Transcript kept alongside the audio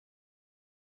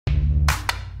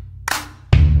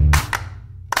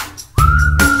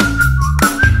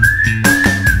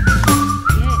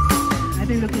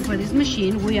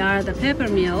machine. We are the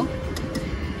Peppermill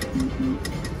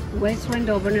West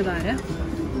Wendover, Nevada,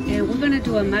 and we're gonna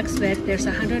do a max bet. There's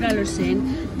 $100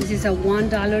 in. This is a $1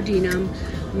 denom,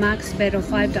 max bet of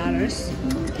 $5.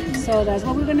 So that's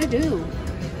what we're gonna do.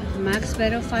 Max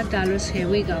bet of $5. Here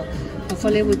we go.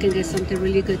 Hopefully we can get something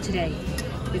really good today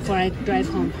before I drive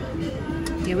home.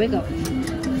 Here we go.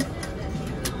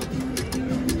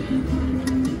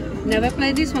 Never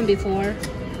played this one before,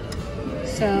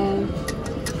 so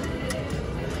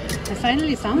I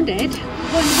finally found it.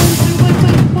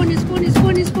 Bonus.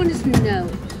 No.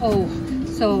 Oh,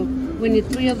 so we need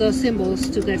 3 of those symbols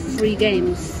to get free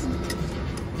games.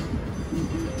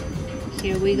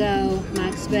 Here we go.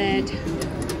 Max bet.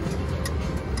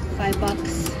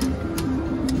 $5.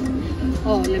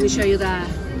 Oh, let me show you the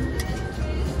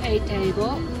 8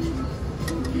 table.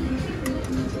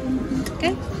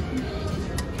 Okay.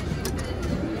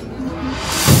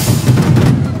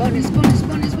 Bonus.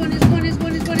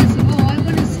 Oh,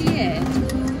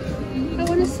 I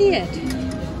want to see it.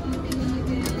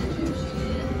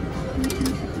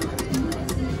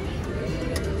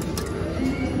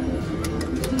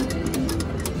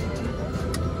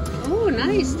 Oh,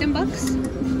 nice. $10.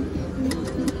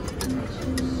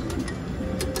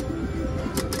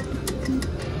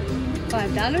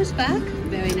 $5 back.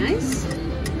 Very nice.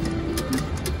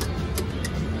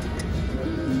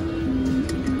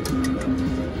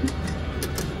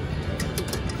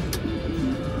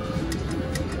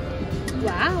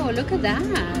 Wow, look at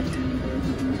that.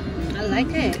 I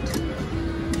like it.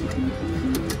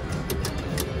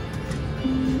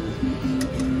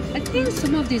 I think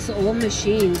some of these old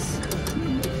machines,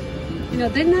 you know,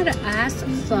 they're not as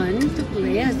fun to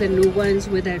play as the new ones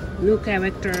with the new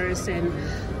characters and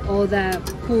all the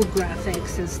cool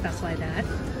graphics and stuff like that.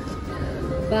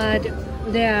 But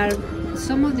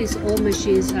some of these old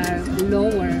machines are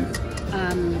lower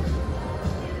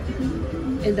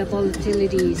in the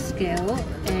volatility scale,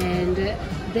 and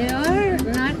they are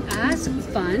not as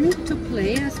fun to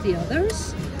play as the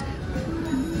others.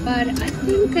 But I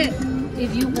think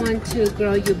if you want to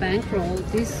grow your bankroll,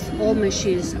 these old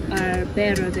machines are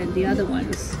better than the other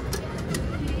ones.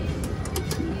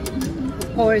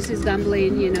 Of course, it's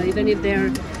gambling, you know, even if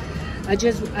they're,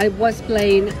 I was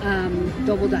playing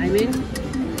Double Diamond,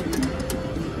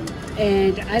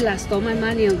 and I lost all my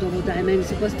money on Double Diamond. It's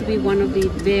supposed to be one of the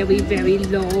very, very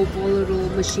low volatile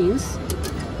machines.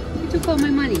 It took all my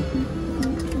money,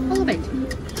 all of it.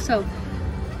 So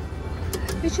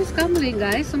it's just gambling,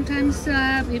 guys. Sometimes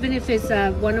even if it's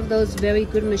one of those very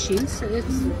good machines,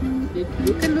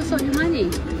 you can lose all your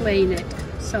money playing it.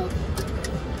 So,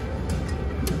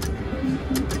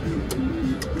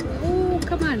 oh,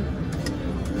 come on,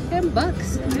 $10.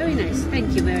 Very nice.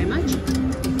 Thank you very much.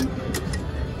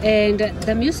 And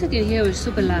the music in here is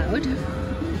super loud,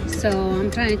 so I'm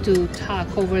trying to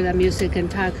talk over the music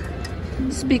and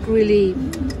speak really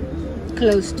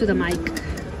close to the mic.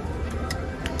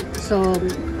 So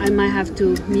I might have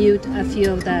to mute a few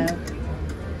of the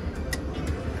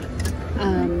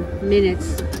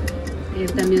minutes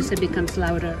if the music becomes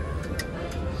louder.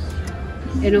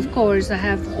 And of course, I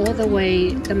have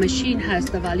the machine has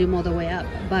the volume all the way up,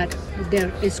 but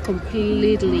there is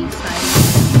completely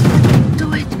silent.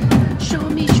 Do it! Show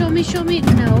me!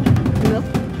 No. Nope.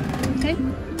 Okay.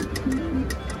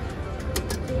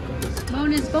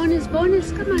 Bonus!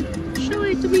 Come on, show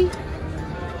it to me.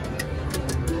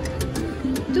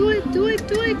 Do it!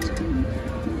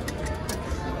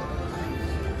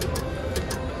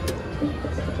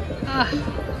 Ah.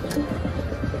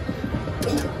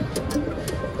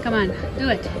 Come on, do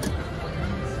it.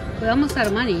 We're almost out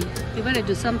of money. You better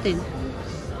do something.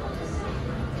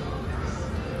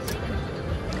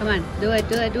 Come on, do it.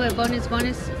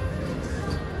 Bonus.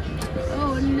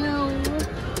 Oh no.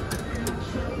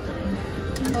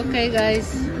 Okay, guys.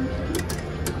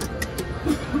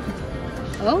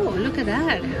 Oh, look at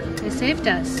that. It saved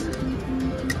us.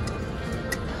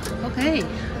 Okay.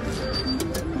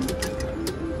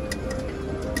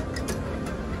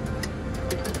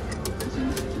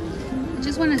 I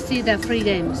just want to see the free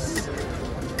games.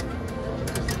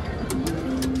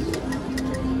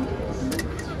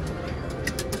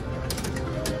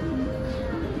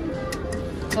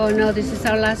 Oh no, this is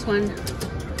our last one.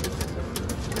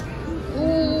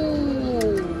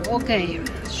 Oh, okay.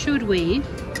 Should we?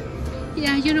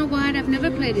 Yeah, you know what? I've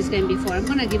never played this game before. I'm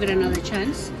gonna give it another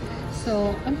chance.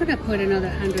 So I'm gonna put another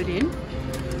 100 in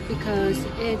because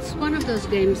it's one of those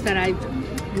games that I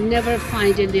never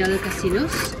find in the other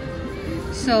casinos.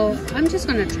 So I'm just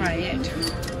gonna try it.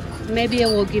 Maybe it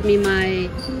will give me my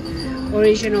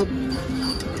original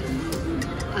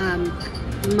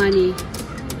money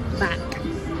back.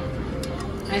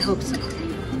 I hope so.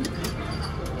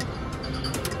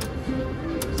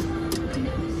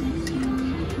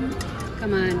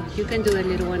 Come on, you can do it,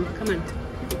 little one. Come on.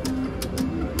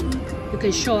 You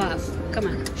can show off. Come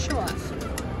on, show off.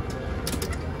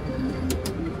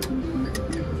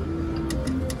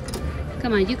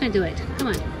 Come on, you can do it. Come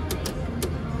on.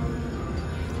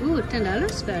 Ooh,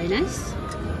 $10. Very nice.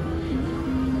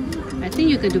 I think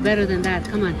you can do better than that.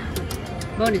 Come on.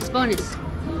 Bonus, bonus.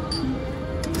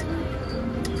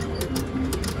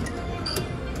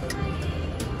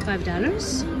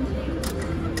 $5.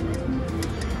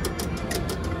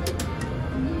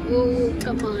 Oh,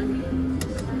 come on.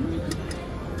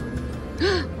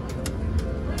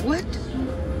 What?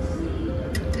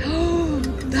 Oh,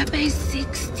 that pays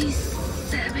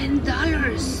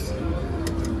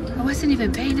 $67. I wasn't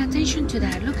even paying attention to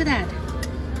that. Look at that.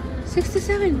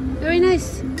 67. Very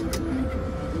nice.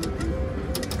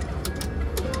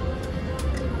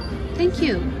 Thank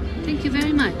you. Thank you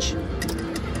very much.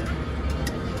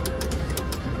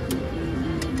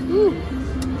 Ooh.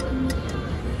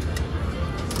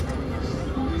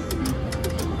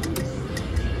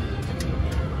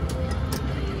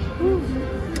 Ooh.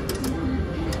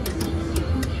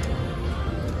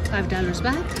 $5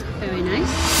 back. Very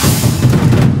nice.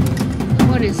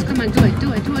 Bonus. Come on, do it,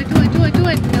 do it, do it, do it, do it, do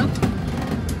it. Nope.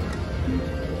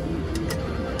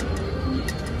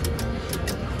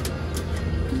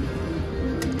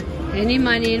 Any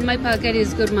money in my pocket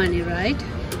is good money, right?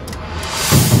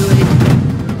 Do it.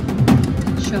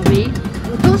 Show me.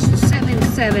 Those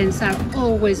 7's are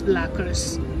always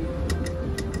blockers.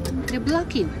 They're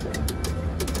blocking.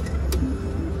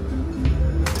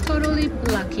 Totally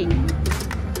blocking.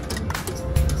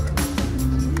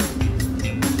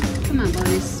 Come on,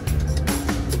 bonus.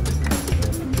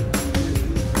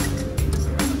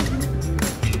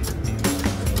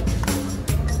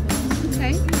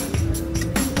 Okay.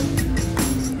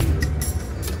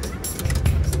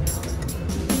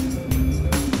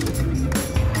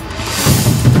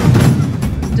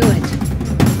 Do it.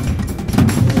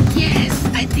 Yes,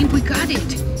 I think we got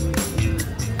it.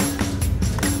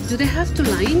 Do they have to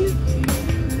line?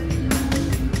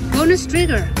 Bonus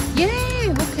trigger. Yay!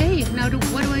 Okay, now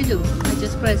what do I do? I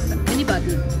just press any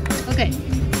button. Okay.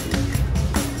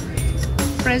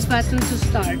 Press button to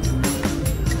start.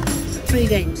 Free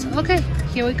games. Okay,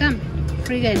 here we come.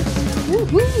 Free games.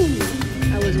 Woohoo!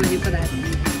 I was waiting for that.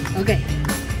 Okay.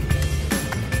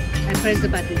 I press the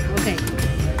button. Okay.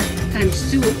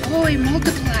 Times 2. Oh, it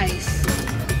multiplies.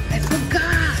 I forgot.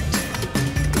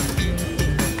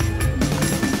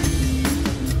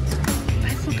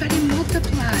 It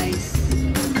multiplies.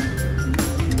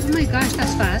 Oh my gosh,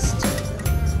 that's fast.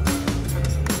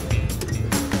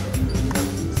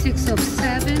 6 of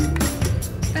 7.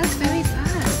 That's very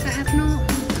fast. I have no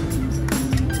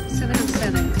 7 of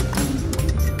 7.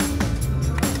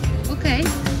 Okay.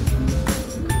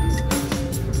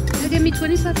 That gave me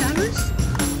 $25?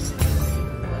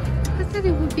 I thought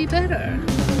it would be better.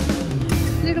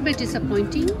 A little bit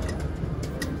disappointing.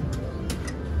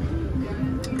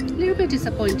 Little bit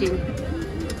disappointing.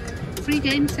 Free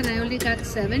games and I only got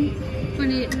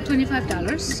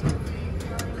 $25.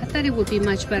 I thought it would be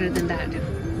much better than that.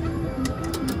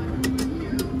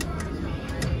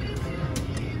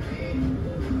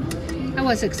 I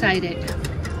was excited.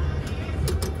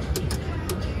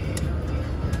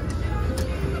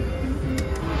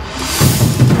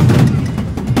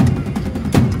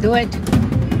 Do it.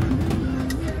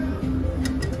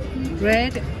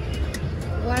 Red.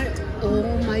 What?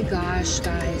 Oh my gosh,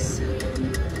 guys.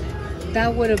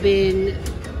 That would have been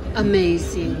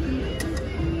amazing.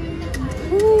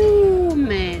 Ooh,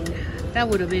 man. That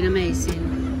would have been amazing.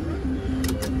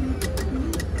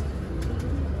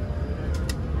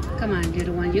 Come on,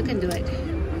 little one. You can do it.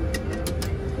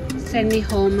 Send me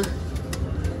home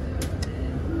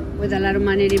with a lot of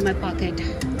money in my pocket.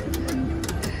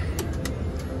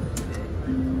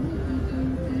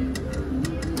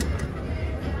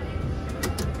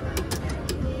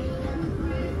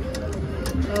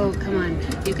 Oh, come on.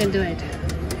 You can do it.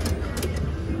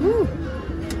 Woo.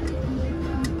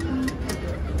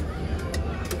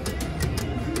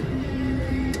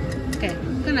 Okay,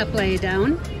 I'm gonna play it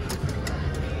down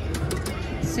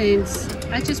since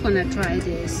I just want to try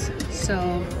this.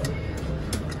 So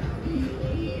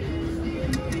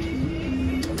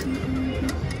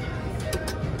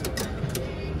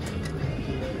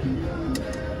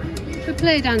we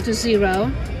play it down to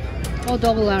 0 or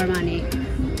double our money.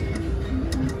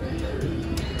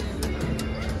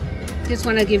 Just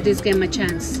want to give this game a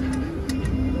chance.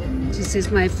 This is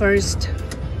my first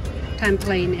time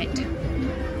playing it.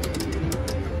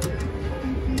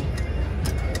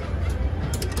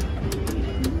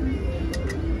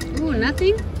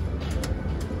 nothing?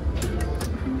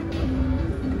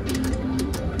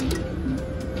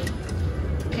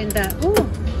 Can that, oh,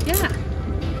 yeah.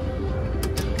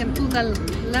 Can pull the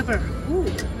lever. Oh,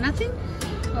 nothing?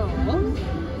 Oh.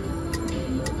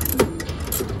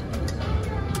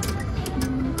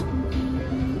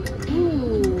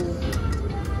 Ooh,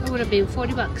 that would have been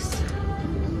 40 bucks.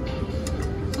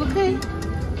 Okay.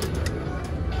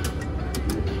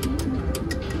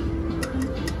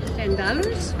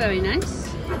 $10, very nice.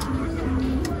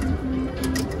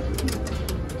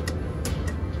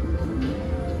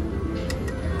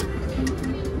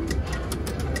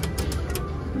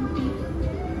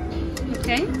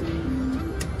 Okay.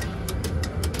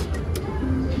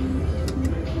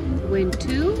 Win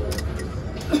 2.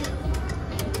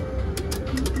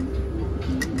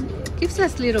 Gives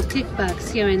us little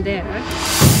kickbacks here and there.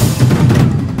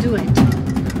 Do it.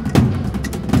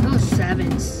 Those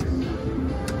 7's.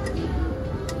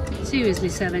 Seriously,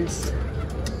 7's.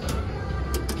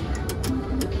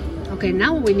 Okay,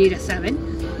 now we need a 7.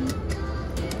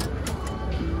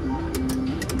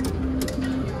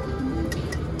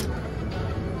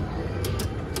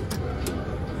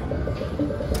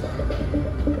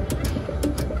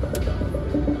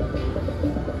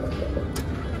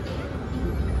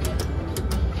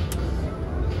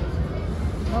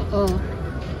 Uh-oh.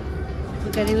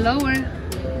 We're getting lower.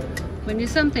 We need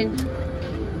something.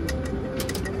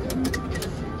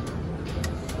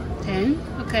 10.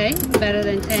 Okay, better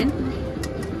than 10.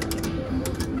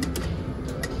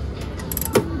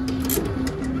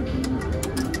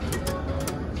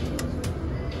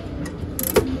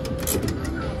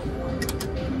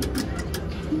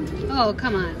 Oh,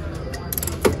 come on.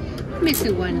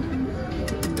 Missing one.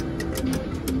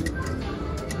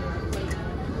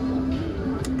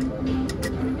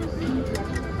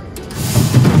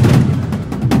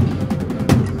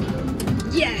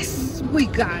 Yes, we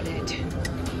got it.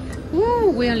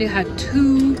 Woo, we only had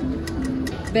 2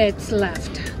 bets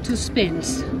left, 2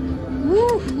 spins.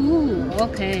 Woo,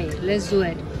 okay, let's do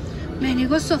it. Man, it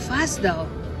goes so fast though.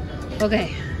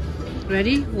 Okay,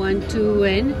 ready? 1, 2,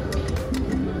 and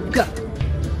go.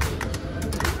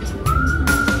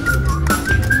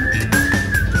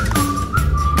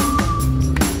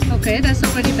 Okay, that's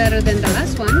already better than the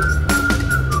last one.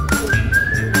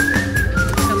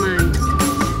 Come on.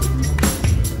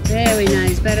 Very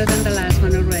nice, better than the last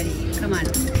one already. Come on,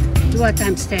 do a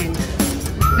times 10.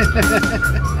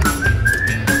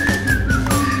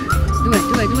 Do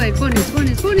it.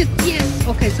 Bonus. Yes.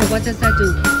 Okay, so what does that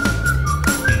do?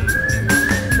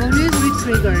 Bonus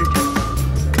re-triggered.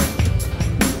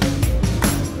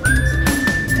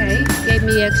 Okay, gave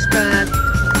me extra.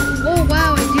 Oh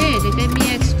wow, it did. It gave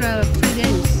me extra free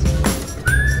games.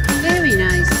 Very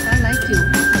nice. I like you.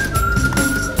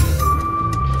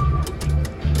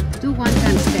 Do 1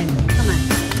 times 10. Come on.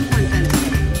 Do 1 times 10.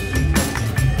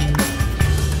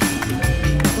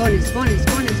 Bonus.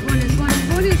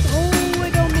 Oh,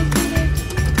 it almost did it.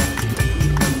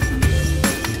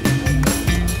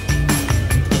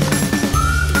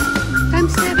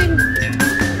 Times 7.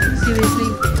 Seriously.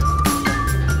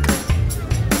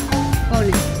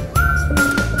 Bonus.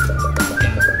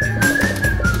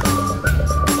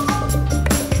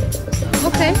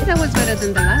 Okay, that was better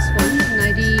than the last one.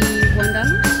 $91.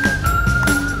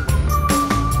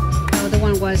 The other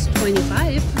one was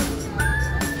 25.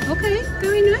 Okay,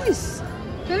 very nice.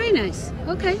 Very nice.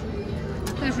 Okay,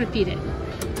 let's repeat it.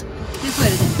 Let's do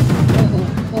it again.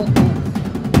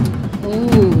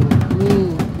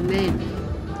 Oh, man.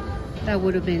 That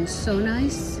would have been so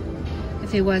nice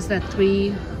if it was that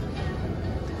 3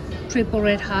 triple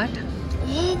red hot.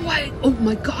 Oh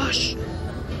my gosh.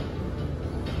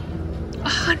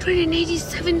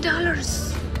 $187.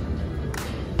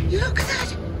 Look at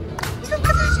that.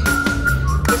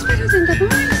 It's better than the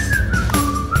bonus.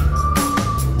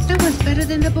 That was better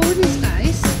than the bonus,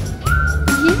 guys.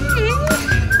 Yeah.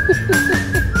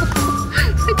 I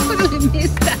totally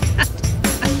missed that.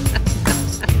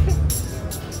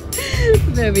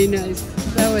 Very nice.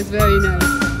 That was very nice.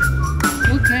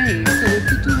 Okay, so we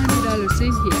put $200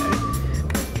 in here.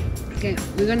 Okay,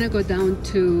 we're gonna go down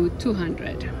to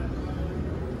 200.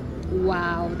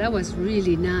 Wow, that was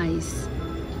really nice.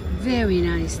 Very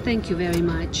nice. Thank you very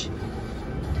much.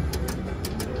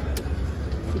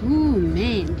 Oh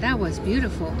man, that was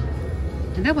beautiful.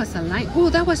 And that was a light. Oh,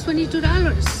 that was $22.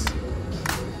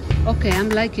 Okay, I'm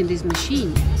liking this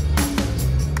machine.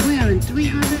 We are in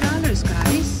 $300,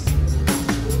 guys.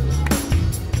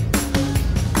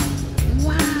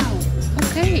 Wow.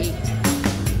 Okay.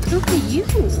 Look at you.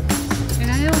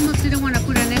 And I almost didn't want to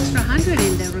put an extra 100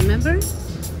 in there, remember?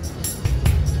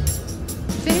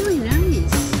 Very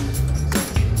nice.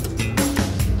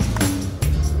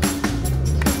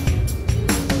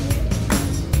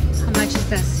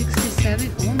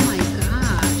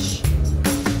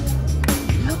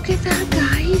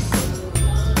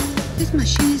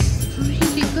 This machine is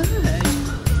really good.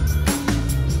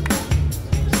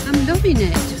 I'm loving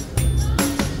it.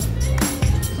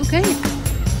 Okay,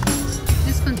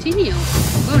 let's continue.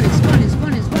 Bonus, bonus, bonus,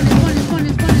 bonus, bonus, bonus,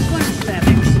 bonus, bonus,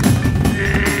 7's.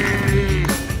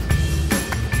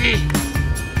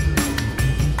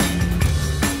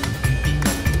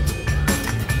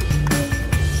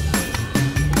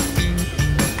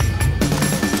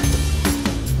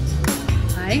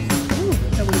 5. Ooh,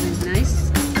 that would have been nice.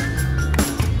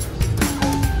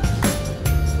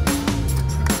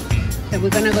 Okay, we're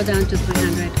gonna go down to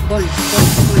 300. Bonus,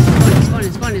 bonus, bonus, bonus,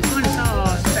 bonus, bonus, bonus.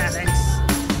 Oh, 7's.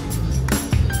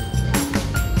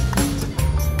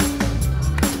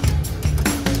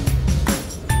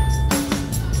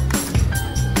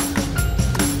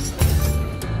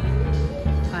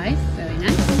 5, very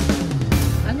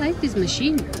nice. I like this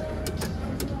machine.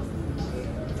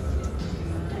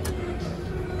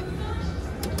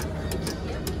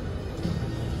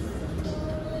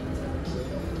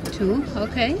 2,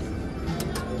 okay.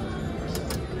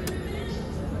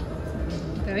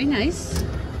 Very nice.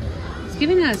 It's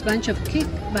giving us a bunch of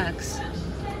kickbacks.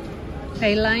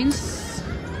 Pay lines.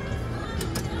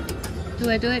 Do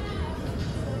it, do it.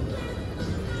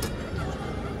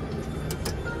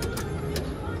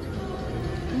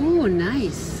 Ooh,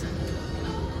 nice.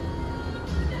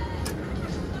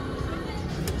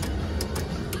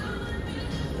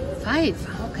 $5.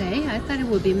 Okay, I thought it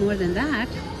would be more than that.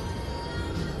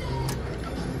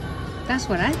 That's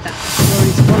what I thought.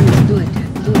 Bonus, bonus, do it,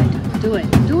 do it, do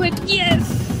it, do it. Yes!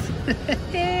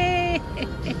 Yeah,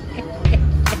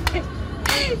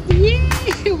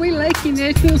 we're liking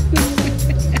it.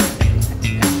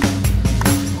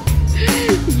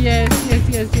 Yes, yes,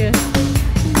 yes, yes.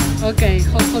 Okay,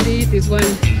 hopefully this one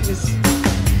is,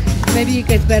 maybe it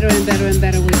gets better and better and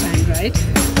better with time, right?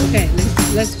 Okay,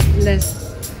 let's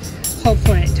hope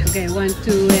for it. Okay, 1,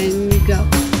 2, and go.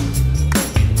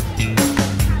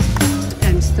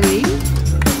 Times 3.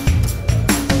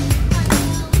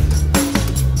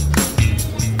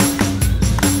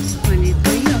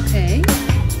 23, okay.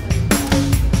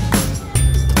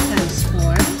 Times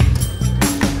 4.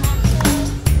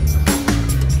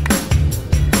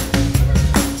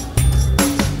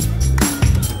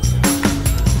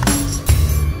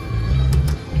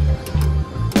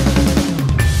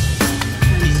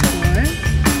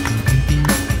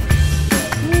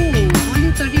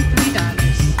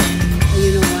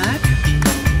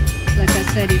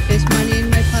 30. If there's money in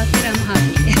my pocket, I'm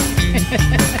happy.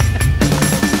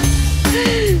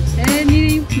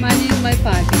 Any money in my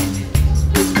pocket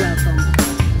is welcome.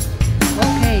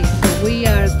 Okay, so we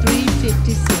are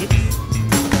 356.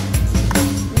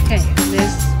 Okay,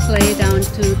 let's play down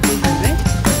to 300.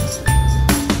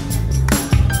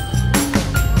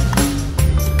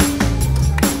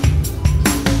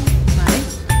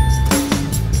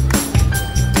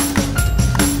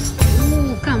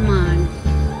 Ooh, come on.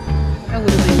 That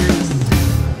would have been nice.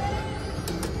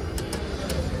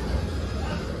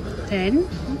 10,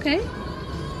 okay.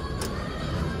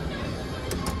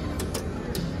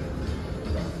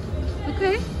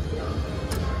 Okay.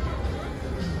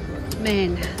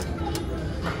 Man,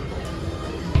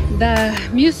 the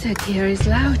music here is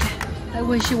loud. I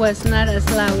wish it was not as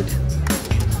loud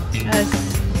as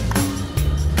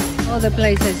other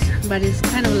places, but it's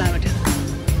kind of loud.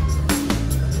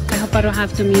 I hope I don't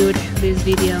have to mute this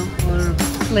video or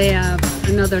play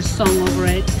another song over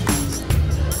it.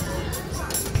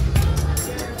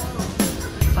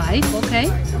 5, okay,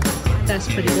 that's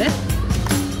pretty good.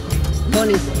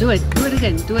 Bonus, do it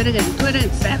again, do it again, do it again.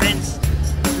 7's.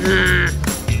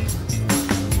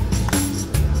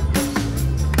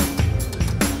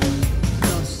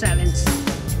 Those 7's.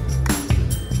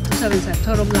 7's are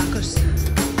total blockers.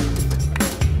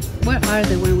 Where are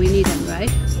they when we need them,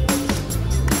 right?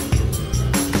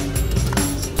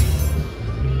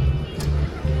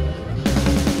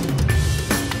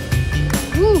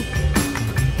 Woo!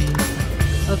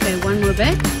 Okay, one more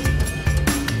bet.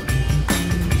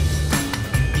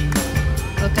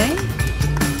 Okay.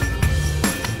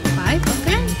 5,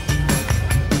 okay.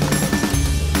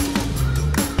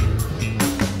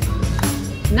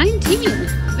 $19.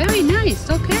 Very nice,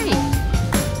 okay.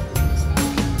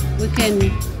 We can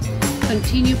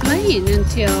continue playing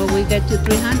until we get to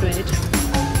 300.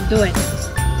 Do it.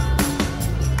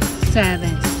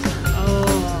 7.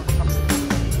 Oh.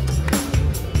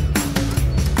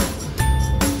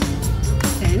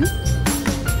 10.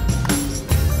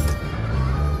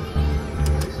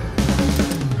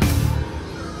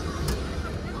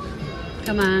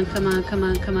 Come on, come on, come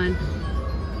on, come on.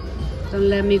 Don't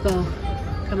let me go.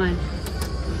 Come on.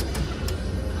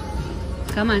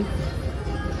 Come on.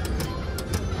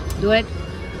 Do it.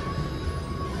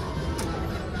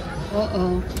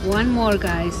 Uh-oh. One more,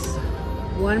 guys.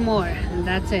 One more, and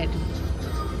that's it.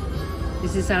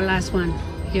 This is our last one.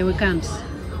 Here it comes.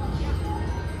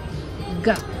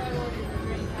 Go.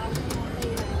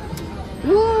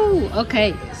 Woo!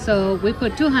 Okay, so we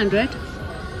put 200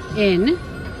 in,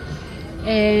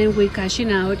 and we're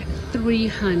cashing out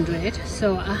 300,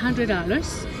 so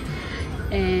 $100.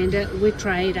 And we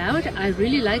try it out. I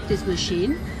really like this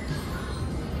machine.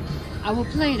 I will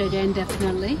play it again,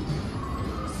 definitely.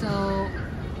 So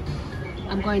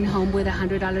I'm going home with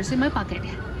 $100 in my pocket.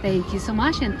 Thank you so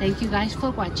much, and thank you guys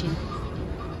for watching.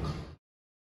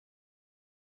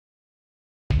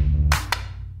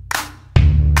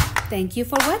 Thank you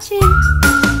for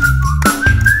watching.